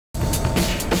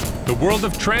The world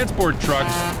of transport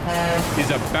trucks is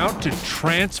about to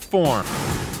transform.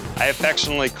 I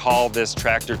affectionately call this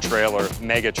tractor-trailer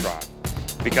Megatron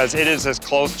because it is as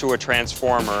close to a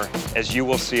transformer as you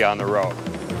will see on the road.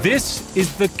 This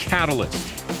is the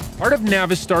CatallST, part of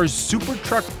Navistar's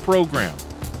SuperTruck program,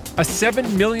 a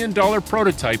 $7 million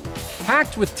prototype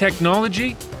packed with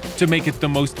technology to make it the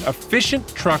most efficient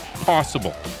truck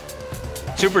possible.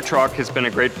 SuperTruck has been a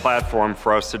great platform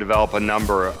for us to develop a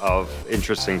number of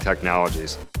interesting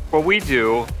technologies. What we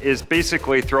do is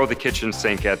basically throw the kitchen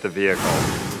sink at the vehicle.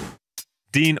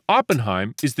 Dean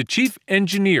Oppenheim is the chief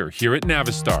engineer here at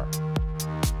Navistar.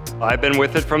 I've been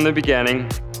with it from the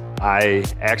beginning. I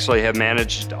actually have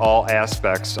managed all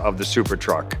aspects of the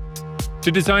SuperTruck.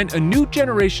 To design a new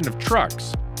generation of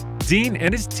trucks, Dean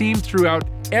and his team threw out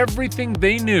everything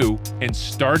they knew and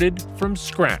started from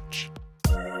scratch.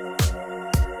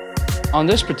 On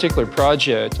this particular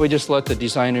project, we just let the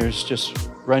designers just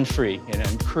run free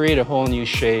and create a whole new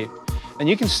shape. And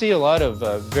you can see a lot of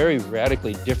very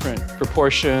radically different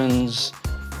proportions,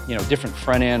 different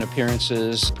front end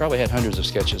appearances. Probably had hundreds of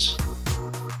sketches.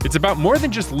 It's about more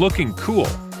than just looking cool.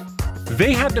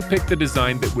 They had to pick the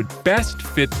design that would best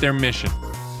fit their mission.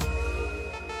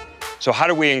 So how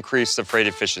do we increase the freight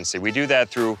efficiency? We do that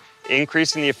through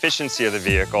increasing the efficiency of the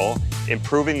vehicle,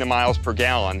 improving the miles per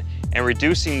gallon, and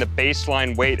reducing the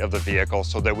baseline weight of the vehicle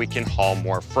so that we can haul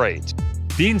more freight.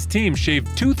 Dean's team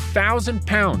shaved 2,000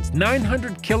 pounds,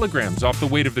 900 kilograms off the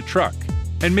weight of the truck,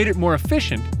 and made it more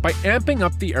efficient by amping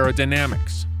up the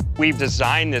aerodynamics. We've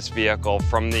designed this vehicle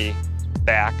from the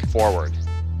back forward.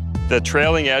 The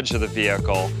trailing edge of the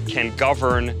vehicle can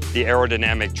govern the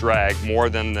aerodynamic drag more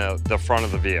than the front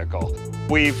of the vehicle.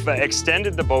 We've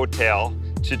extended the boat tail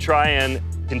to try and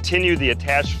continue the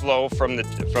attached flow from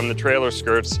the trailer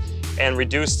skirts and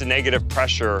reduce the negative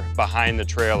pressure behind the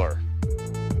trailer.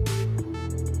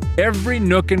 Every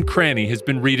nook and cranny has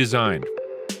been redesigned.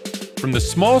 From the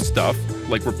small stuff,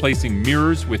 like replacing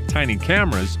mirrors with tiny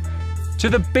cameras, to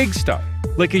the big stuff,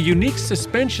 like a unique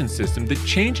suspension system that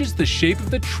changes the shape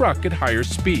of the truck at higher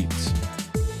speeds.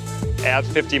 At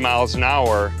 50 miles an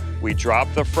hour, we drop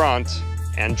the front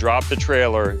and drop the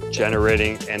trailer,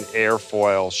 generating an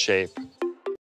airfoil shape.